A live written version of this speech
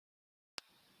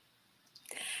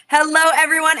Hello,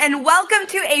 everyone, and welcome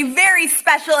to a very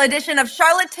special edition of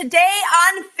Charlotte Today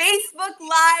on Facebook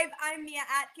Live. I'm Mia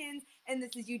Atkins, and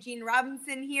this is Eugene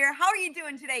Robinson here. How are you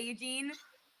doing today, Eugene?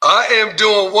 I am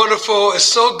doing wonderful. It's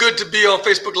so good to be on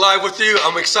Facebook Live with you.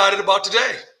 I'm excited about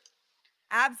today.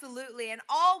 Absolutely. And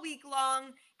all week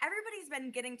long, everybody's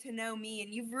been getting to know me,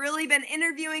 and you've really been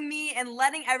interviewing me and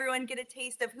letting everyone get a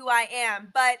taste of who I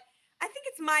am. But I think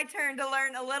it's my turn to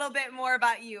learn a little bit more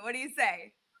about you. What do you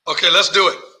say? Okay, let's do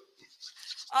it.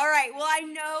 All right. Well, I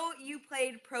know you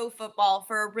played pro football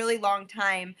for a really long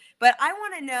time, but I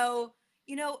want to know,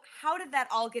 how did that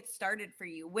all get started for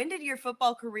you? When did your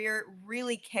football career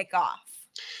really kick off?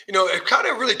 It kind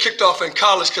of really kicked off in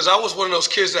college because I was one of those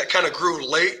kids that kind of grew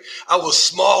late. I was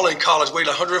small in college, weighed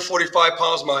 145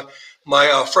 pounds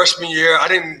my freshman year. I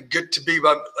didn't get to be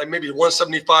about maybe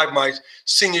 175 my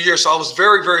senior year, so I was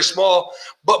very, very small.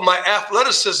 But my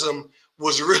athleticism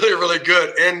was really, really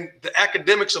good. And the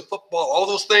academics of football, all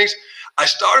those things, I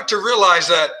started to realize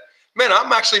that, man,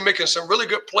 I'm actually making some really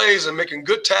good plays and making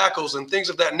good tackles and things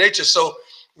of that nature. So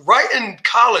right in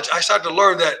college, I started to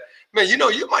learn that, man,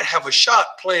 you might have a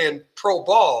shot playing pro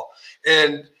ball.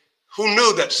 And who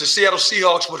knew that the Seattle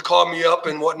Seahawks would call me up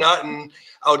and whatnot, and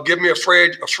I would give me a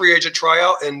free agent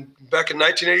tryout. And back in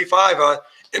 1985, I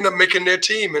ended up making their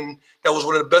team, and that was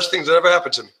one of the best things that ever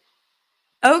happened to me.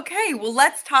 Okay, well,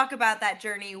 let's talk about that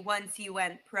journey once you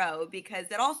went pro, because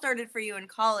it all started for you in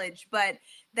college, but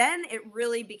then it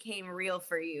really became real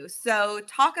for you. So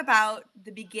talk about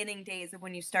the beginning days of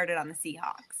when you started on the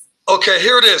Seahawks. Okay,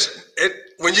 here it is.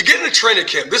 When you get into training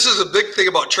camp, this is a big thing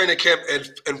about training camp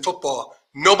and football.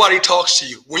 Nobody talks to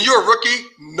you. When you're a rookie,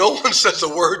 no one says a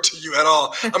word to you at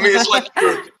all. I mean, it's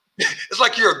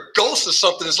like you're a ghost or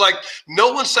something. It's like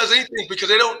no one says anything because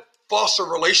they don't foster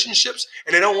relationships,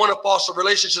 and they don't want to foster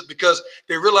relationships because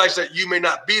they realize that you may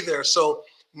not be there. So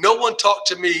no one talked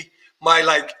to me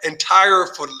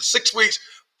for 6 weeks,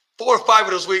 4 or 5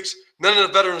 of those weeks, none of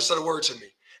the veterans said a word to me.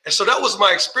 And so that was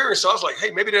my experience. So I was like,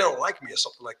 hey, maybe they don't like me or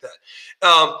something like that.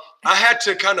 I had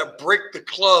to kind of break the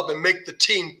club and make the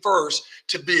team first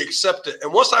to be accepted.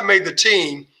 And once I made the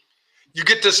team, you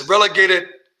get this relegated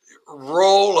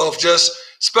role of just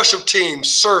special teams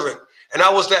servant. And I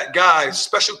was that guy,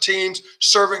 special teams,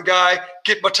 servant guy,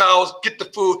 get my towels, get the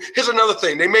food. Here's another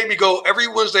thing. They made me go every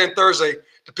Wednesday and Thursday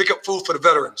to pick up food for the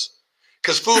veterans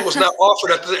because food was not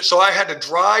offered after that. So I had to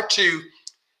drive to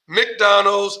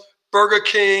McDonald's, Burger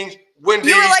King,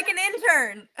 Wendy's. You were like an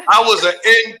intern. I was an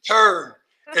intern.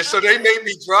 And so they made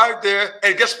me drive there.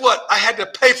 And guess what? I had to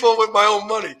pay for it with my own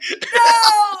money.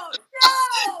 No.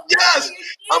 Yes.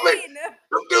 I mean,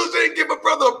 them dudes didn't give my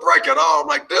brother a break at all. I'm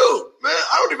like, dude, man,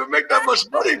 I don't even make that much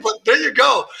money, but there you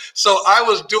go. So I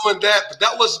was doing that, but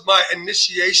that was my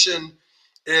initiation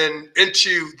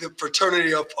into the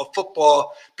fraternity of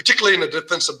football, particularly in the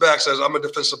defensive backs, as I'm a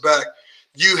defensive back.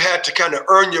 You had to kind of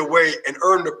earn your way and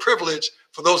earn the privilege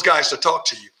for those guys to talk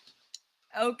to you.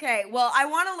 Okay, well, I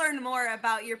want to learn more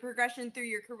about your progression through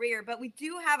your career, but we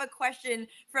do have a question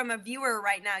from a viewer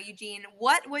right now, Eugene.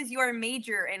 What was your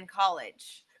major in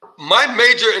college? My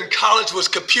major in college was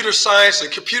computer science,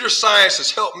 and computer science has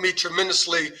helped me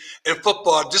tremendously in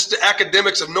football. Just the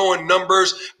academics of knowing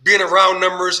numbers, being around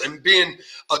numbers, and being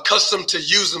accustomed to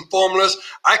using formulas.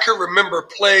 I can remember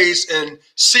plays and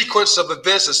sequence of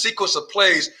events and sequence of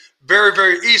plays very,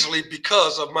 very easily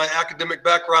because of my academic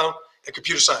background in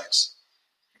computer science.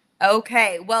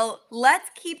 Okay, well, let's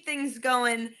keep things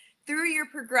going through your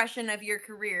progression of your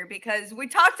career, because we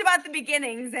talked about the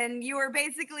beginnings and you were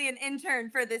basically an intern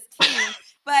for this team,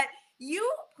 but you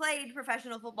played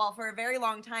professional football for a very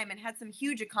long time and had some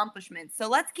huge accomplishments. So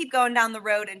let's keep going down the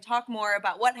road and talk more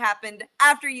about what happened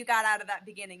after you got out of that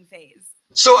beginning phase.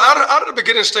 So out of the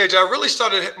beginning stage, I really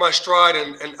started to hit my stride,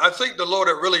 and I think the Lord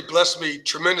had really blessed me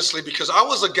tremendously because I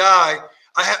was a guy,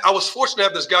 I was fortunate to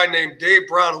have this guy named Dave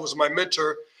Brown, who was my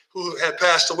mentor, who had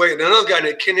passed away, and another guy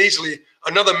named Ken Easley,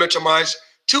 another mentor of mine,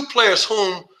 2 players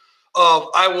whom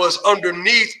I was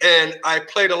underneath and I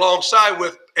played alongside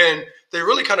with, and they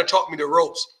really kind of taught me the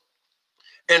ropes.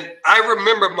 And I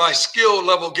remember my skill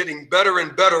level getting better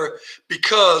and better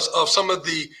because of some of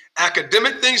the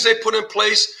academic things they put in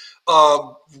place,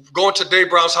 going to Dave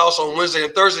Brown's house on Wednesday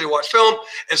and Thursday to watch film,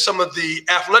 and some of the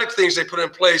athletic things they put in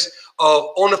place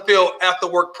on the field after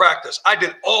work practice. I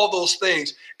did all those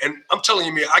things, and I'm telling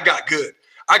you, man, I got good.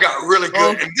 I got really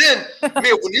good. And then,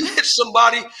 man, when you hit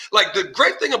somebody, like the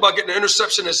great thing about getting an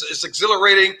interception is it's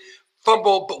exhilarating,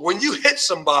 fumble, but when you hit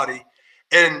somebody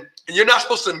and you're not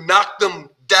supposed to knock them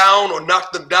down or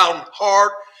knock them down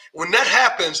hard, when that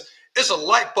happens, it's a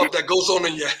light bulb that goes on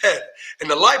in your head. And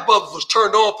the light bulb was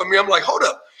turned on for me. I'm like, hold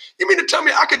up. You mean to tell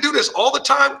me I could do this all the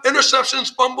time?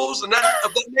 Interceptions, fumbles, and that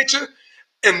of that nature?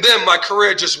 And then my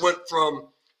career just went from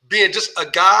being just a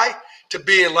guy to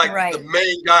being like the Right.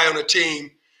 main guy on the team,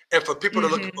 and for people to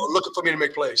Mhm. looking for me to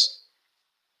make plays.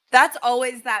 That's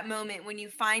always that moment when you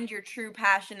find your true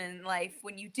passion in life,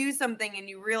 when you do something and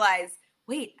you realize,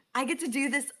 wait, I get to do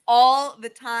this all the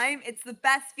time. It's the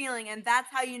best feeling. And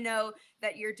that's how you know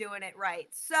that you're doing it right.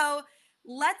 So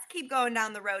let's keep going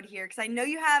down the road here because I know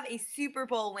you have a Super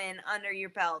Bowl win under your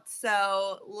belt.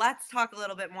 So let's talk a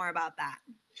little bit more about that.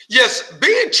 Yes,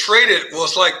 being traded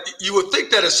was like, you would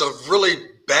think that it's a really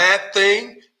bad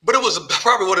thing, but it was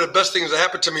probably one of the best things that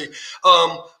happened to me.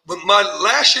 But my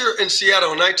last year in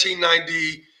Seattle, in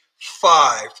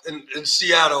 1995, in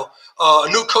Seattle, a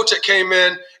new coach that came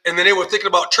in, and then they were thinking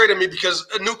about trading me because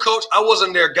a new coach, I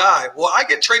wasn't their guy. Well, I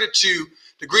get traded to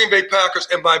the Green Bay Packers,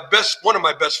 and one of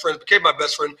my best friends became my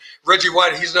best friend, Reggie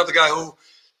White. He's another guy who,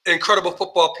 incredible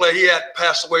football player. He had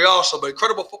passed away also, but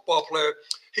incredible football player.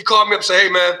 He called me up and said, "Hey,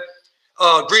 man,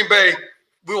 Green Bay,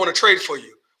 we want to trade for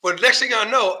you." Well, the next thing I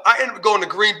know, I ended up going to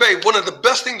Green Bay. One of the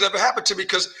best things that ever happened to me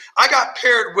because I got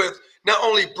paired with not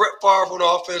only Brett Favre on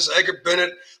offense, Edgar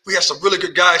Bennett. We had some really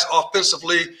good guys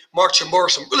offensively, Mark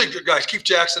Chamorro, some really good guys, Keith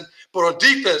Jackson. But on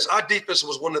defense, our defense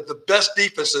was one of the best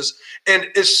defenses. And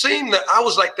it seemed that I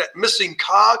was like that missing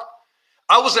cog.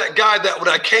 I was that guy that when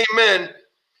I came in,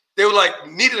 they were like,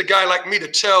 needed a guy like me to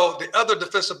tell the other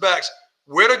defensive backs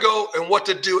where to go and what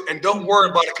to do, and don't worry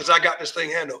about it because I got this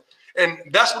thing handled. And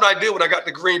that's what I did when I got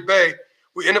to Green Bay.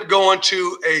 We ended up going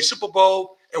to a Super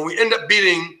Bowl, and we ended up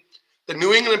beating the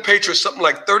New England Patriots something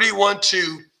like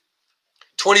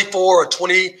 31-24 or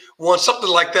 21, something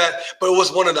like that. But it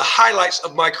was one of the highlights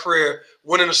of my career,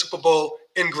 winning a Super Bowl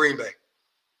in Green Bay.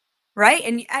 Right.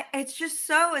 And it's just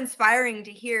so inspiring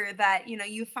to hear that,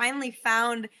 you finally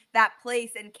found that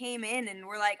place and came in and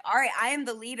were like, all right, I am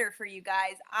the leader for you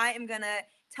guys. I am going to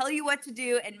tell you what to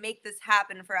do and make this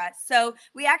happen for us. So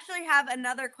we actually have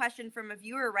another question from a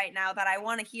viewer right now that I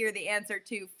want to hear the answer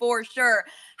to for sure.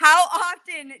 How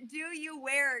often do you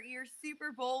wear your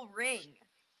Super Bowl ring?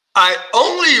 I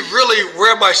only really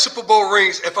wear my Super Bowl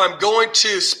rings if I'm going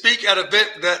to speak at an event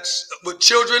that's with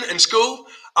children in school.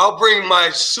 I'll bring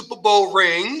my Super Bowl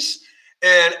rings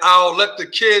and I'll let the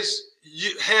kids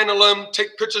handle them,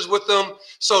 take pictures with them.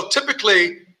 So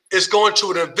typically it's going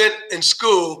to an event in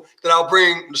school that I'll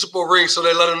bring the Super Bowl rings so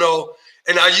they let them know.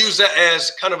 And I use that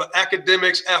as kind of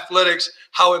academics, athletics,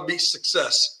 how it meets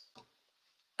success.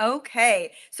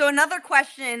 Okay. So another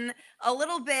question, a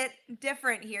little bit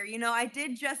different here. I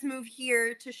did just move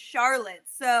here to Charlotte.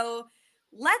 So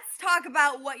let's talk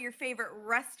about what your favorite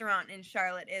restaurant in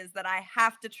Charlotte is that I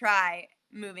have to try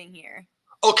moving here.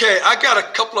 Okay, I got a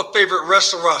couple of favorite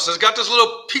restaurants. It's got this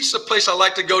little pizza place I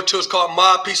like to go to. It's called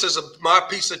My Pizza's a My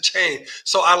Pizza chain.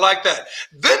 So I like that.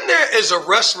 Then there is a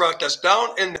restaurant that's down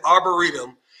in the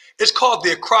Arboretum. It's called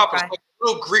the Acropolis, Okay. like a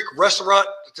little Greek restaurant,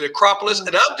 the Acropolis. Ooh.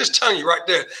 And I'm just telling you right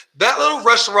there, that little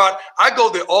restaurant, I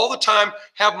go there all the time,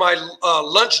 have my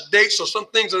lunch dates or some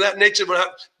things of that nature when I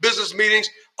have business meetings.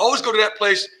 Always go to that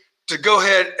place to go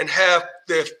ahead and have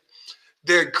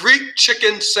their Greek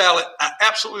chicken salad. I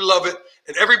absolutely love it.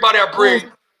 And everybody I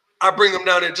bring them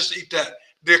down there just to eat that.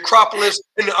 The Acropolis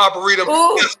in the Arboretum,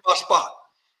 Ooh. that's my spot.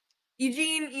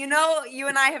 Eugene, you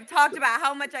and I have talked about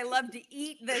how much I love to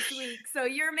eat this week. So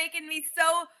you're making me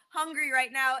so hungry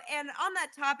right now. And on that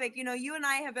topic, you and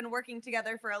I have been working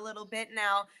together for a little bit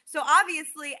now. So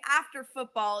obviously, after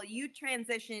football, you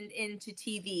transitioned into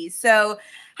TV. So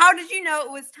how did you know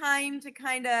it was time to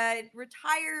kind of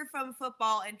retire from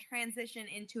football and transition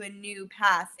into a new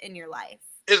path in your life?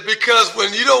 It's because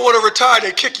when you don't want to retire,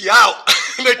 they kick you out.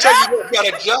 They tell you you got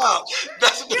a job.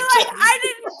 That's what they You're tell like, you. I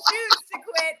didn't choose to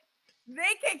quit.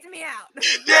 They kicked me out.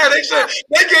 Yeah, they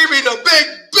gave me the big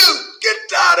boot. Get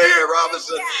out of here,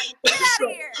 Robinson. Yeah, get out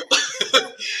of here.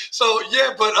 So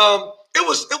yeah, but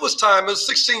it was time. It was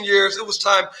 16 years. It was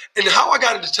time. And how I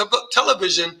got into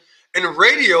television and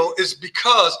radio is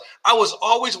because I was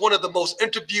always one of the most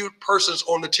interviewed persons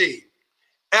on the team.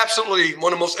 Absolutely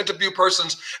one of the most interviewed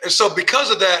persons. And so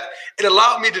because of that, it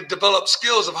allowed me to develop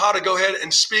skills of how to go ahead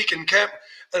and speak in the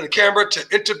camera, to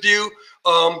interview,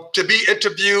 to be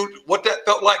interviewed, what that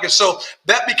felt like. And so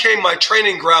that became my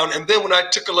training ground. And then when I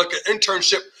took a look at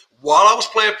internship while I was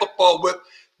playing football with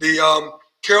the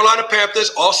Carolina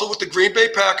Panthers, also with the Green Bay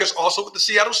Packers, also with the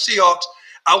Seattle Seahawks,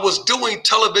 I was doing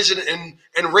television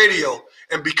and radio.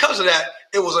 And because of that,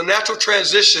 it was a natural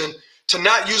transition to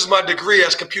not use my degree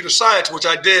as computer science, which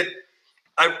I did.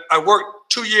 I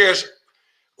worked 2 years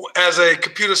as a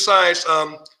computer science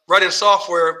writing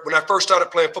software when I first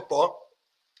started playing football.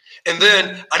 And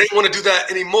then I didn't want to do that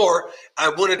anymore. I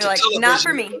went You're into like, not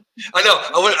for television. me. I know.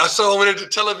 I went into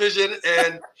television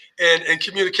and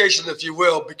communication, if you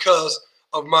will, because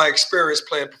of my experience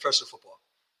playing professional football.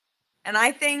 And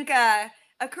I think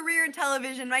a career in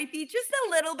television might be just a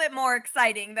little bit more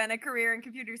exciting than a career in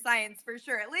computer science for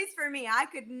sure. At least for me, I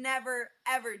could never,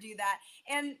 ever do that.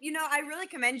 And, I really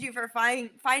commend you for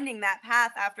finding that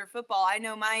path after football. I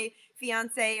know my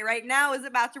fiance right now is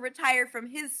about to retire from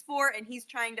his sport and he's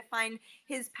trying to find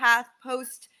his path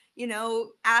post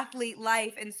athlete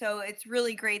life. And so it's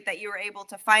really great that you were able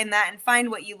to find that and find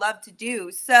what you love to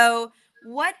do. So,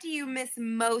 what do you miss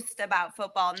most about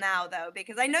football now, though?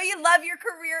 Because I know you love your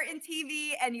career in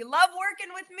TV and you love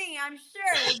working with me, I'm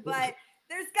sure, but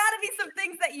there's got to be some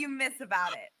things that you miss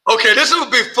about it. Okay, this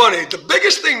would be funny. The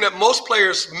biggest thing that most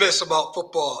players miss about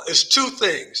football is two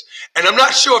things, and I'm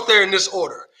not sure if they're in this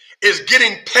order. Is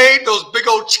getting paid those big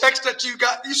old checks that you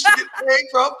used to get paid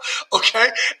from, okay?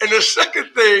 And the second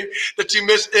thing that you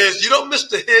miss is you don't miss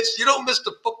the hits, you don't miss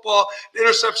the football, the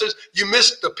interceptions, you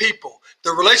miss the people,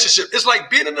 the relationship. It's like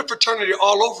being in a fraternity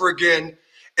all over again,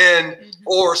 and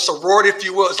or sorority, if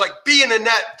you will. It's like being in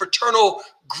that fraternal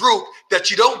group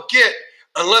that you don't get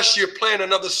unless you're playing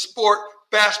another sport,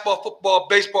 basketball, football,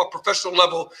 baseball, professional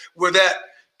level, where that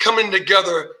coming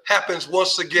together happens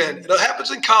once again. It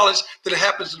happens in college, then it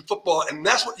happens in football, and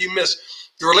that's what you miss.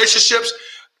 The relationships,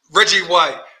 Reggie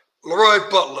White, Leroy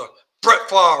Butler, Brett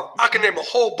Favre, I can name a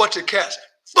whole bunch of cats.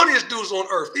 Funniest dudes on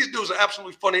earth. These dudes are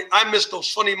absolutely funny. I miss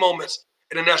those funny moments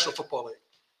in the National Football League.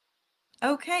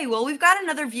 Okay, well, we've got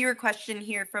another viewer question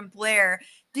here from Blair.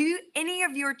 Do any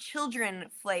of your children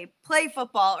play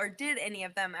football, or did any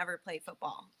of them ever play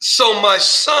football? So my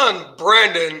son,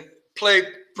 Brandon, played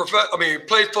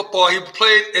football. He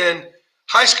played in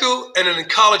high school and then in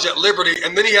college at Liberty,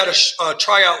 and then he had a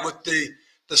tryout with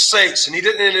the Saints, and he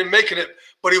didn't end up making it,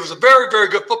 but he was a very, very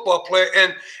good football player.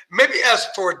 And maybe as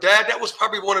for a dad, that was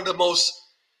probably one of the most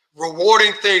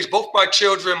rewarding things. Both my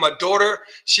children, my daughter,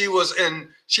 she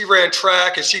ran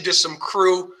track and she did some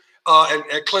crew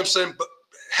at Clemson. But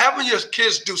having your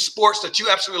kids do sports that you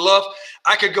absolutely love,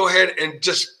 I could go ahead and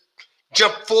just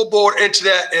jump full board into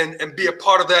that and be a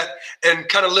part of that and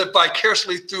kind of live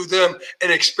vicariously through them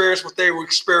and experience what they were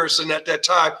experiencing at that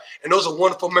time. And those are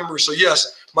wonderful memories. So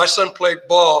yes, my son played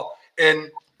ball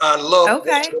and I love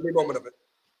every moment of it.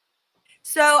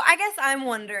 So I guess I'm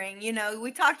wondering,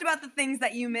 we talked about the things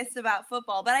that you miss about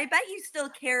football, but I bet you still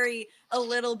carry a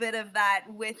little bit of that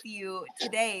with you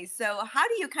today. So how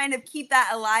do you kind of keep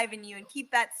that alive in you and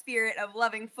keep that spirit of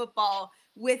loving football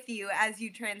with you as you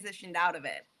transitioned out of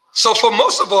it? So for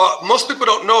most people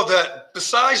don't know that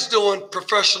besides doing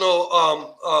professional,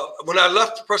 when I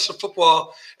left professional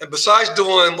football, and besides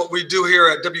doing what we do here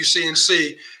at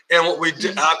WCNC and what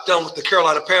I've done with the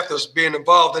Carolina Panthers, being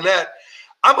involved in that,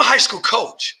 I'm a high school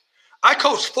coach. I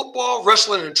coach football,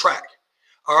 wrestling, and track.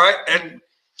 All right. And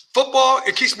football,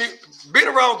 it keeps me being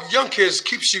around young kids,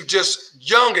 keeps you just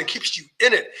young and keeps you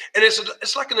in it. And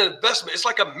it's like an investment. It's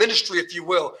like a ministry, if you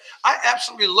will. I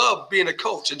absolutely love being a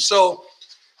coach. And so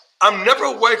I'm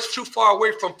never too far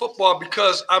away from football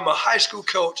because I'm a high school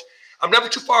coach. I'm never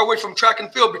too far away from track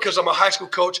and field because I'm a high school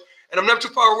coach. And I'm never too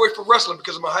far away from wrestling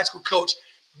because I'm a high school coach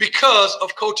because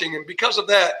of coaching. And because of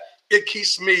that, it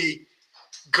keeps me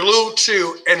glued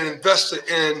to and invested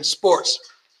in sports.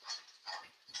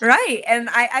 Right. And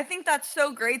I think that's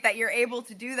so great that you're able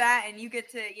to do that and you get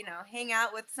to, hang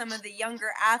out with some of the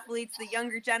younger athletes, the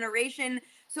younger generation.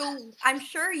 So I'm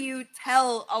sure you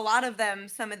tell a lot of them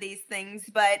some of these things,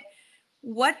 but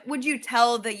what would you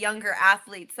tell the younger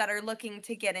athletes that are looking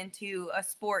to get into a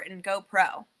sport and go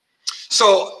pro?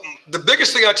 So the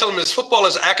biggest thing I tell them is football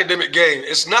is an academic game.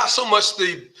 It's not so much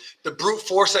the brute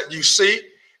force that you see.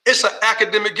 It's an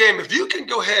academic game. If you can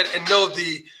go ahead and know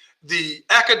the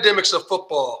academics of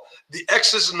football, the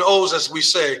X's and O's, as we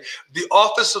say, the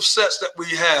offensive sets that we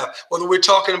have, whether we're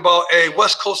talking about a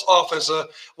West Coast offense, or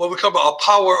what we call about a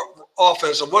power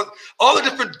offense, or what all the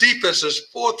different defenses,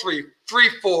 4-3,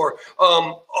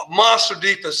 3-4, monster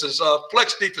defenses,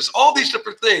 flex defense, all these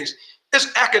different things.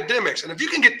 It's academics. And if you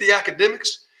can get the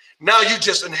academics, now you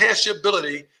just enhance your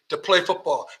ability to play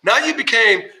football. Now you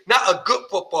became not a good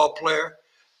football player,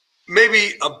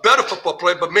 maybe a better football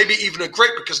player, but maybe even a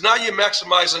great, because now you're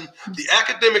maximizing the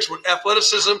academics with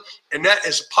athleticism, and that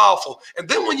is powerful. And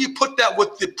then when you put that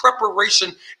with the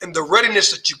preparation and the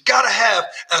readiness that you got to have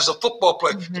as a football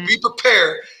player, to be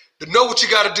prepared, to know what you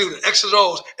got to do, the X's and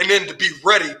O's, and then to be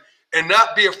ready and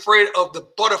not be afraid of the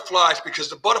butterflies, because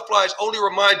the butterflies only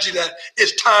remind you that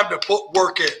it's time to put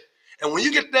work in. And when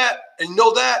you get that and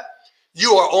know that,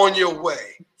 you are on your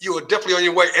way. You are definitely on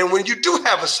your way. And when you do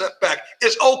have a setback,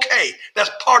 it's okay. That's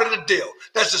part of the deal.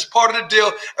 That's just part of the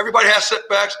deal. Everybody has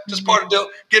setbacks. Just part of the deal.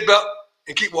 Get up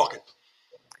and keep walking.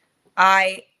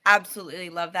 I absolutely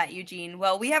love that, Eugene.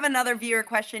 Well, we have another viewer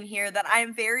question here that I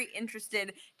am very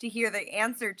interested to hear the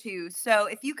answer to. So,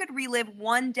 if you could relive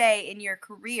one day in your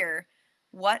career,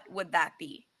 what would that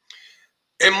be?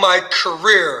 In my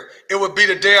career, it would be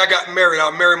the day I got married.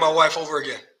 I'll marry my wife over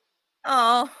again.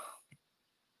 Oh,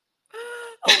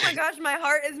 oh my gosh, my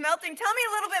heart is melting. Tell me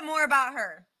a little bit more about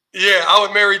her. Yeah, I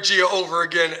would marry Gia over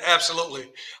again.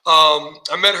 Absolutely.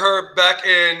 I met her back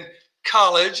in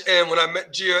college, and when I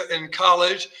met Gia in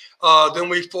college, then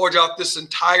we forged out this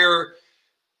entire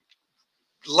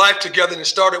life together, and it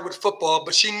started with football.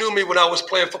 But she knew me when I was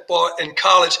playing football in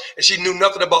college, and she knew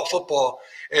nothing about football,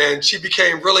 and she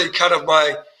became really kind of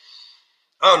my,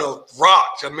 I don't know,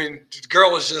 rock. I mean, the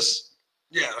girl was just,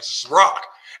 yeah, just rock.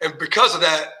 And because of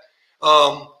that,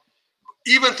 um,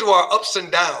 even through our ups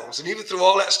and downs, and even through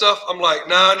all that stuff, I'm like,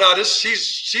 nah, this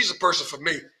she's a person for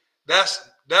me. That's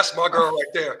my girl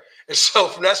right there. And so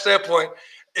from that standpoint,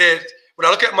 when I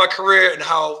look at my career and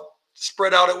how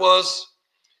spread out it was,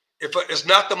 if it's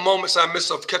not the moments I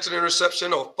miss of catching an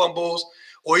interception or fumbles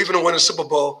or even winning a Super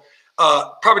Bowl,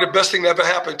 probably the best thing that ever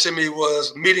happened to me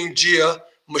was meeting Gia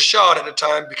Mashad at the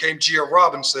time, became Gia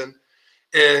Robinson,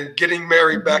 and getting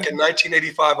married back in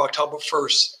 1985, October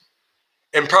 1st.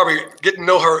 And probably getting to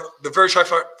know her, the very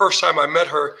first time I met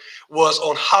her was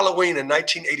on Halloween in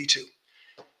 1982.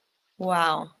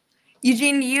 Wow.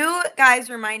 Eugene, you guys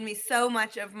remind me so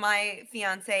much of my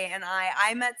fiance and I.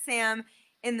 I met Sam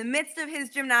in the midst of his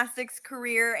gymnastics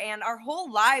career, and our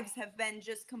whole lives have been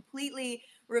just completely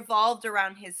revolved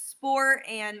around his sport.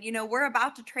 And, we're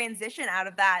about to transition out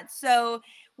of that. So,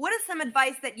 what is some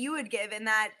advice that you would give in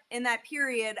that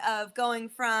period of going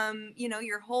from,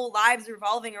 your whole lives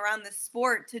revolving around the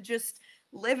sport to just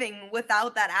living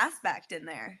without that aspect in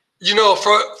there?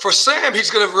 For Sam, he's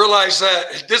going to realize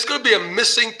that there's going to be a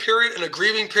missing period and a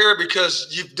grieving period because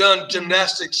you've done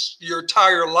gymnastics your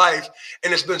entire life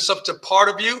and it's been something part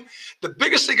of you. The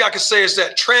biggest thing I can say is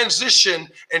that transition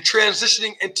and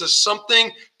transitioning into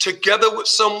something together with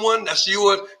someone, that's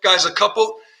you guys a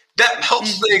couple, that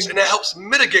helps things and that helps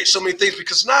mitigate so many things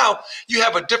because now you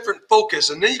have a different focus,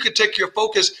 and then you can take your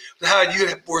focus to how you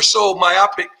were so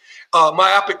myopic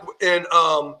in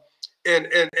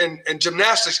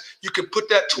gymnastics, you can put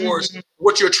that towards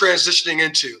what you're transitioning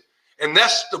into. And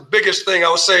that's the biggest thing I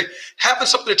would say, having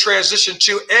something to transition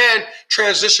to and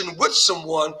transition with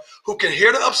someone who can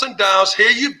hear the ups and downs, hear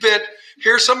you vent,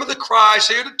 hear some of the cries,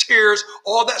 hear the tears,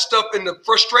 all that stuff and the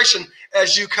frustration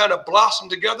as you kind of blossom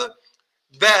together.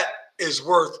 That is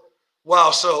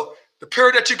worthwhile. So the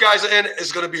period that you guys are in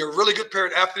is going to be a really good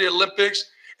period after the Olympics.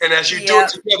 And as you do it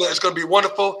together, it's going to be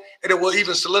wonderful. And it will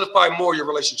even solidify more your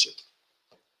relationship.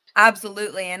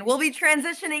 Absolutely. And we'll be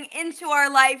transitioning into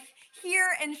our life here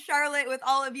in Charlotte with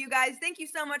all of you guys. Thank you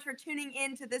so much for tuning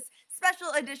in to this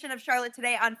special edition of Charlotte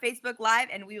Today on Facebook Live,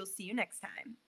 and we will see you next time.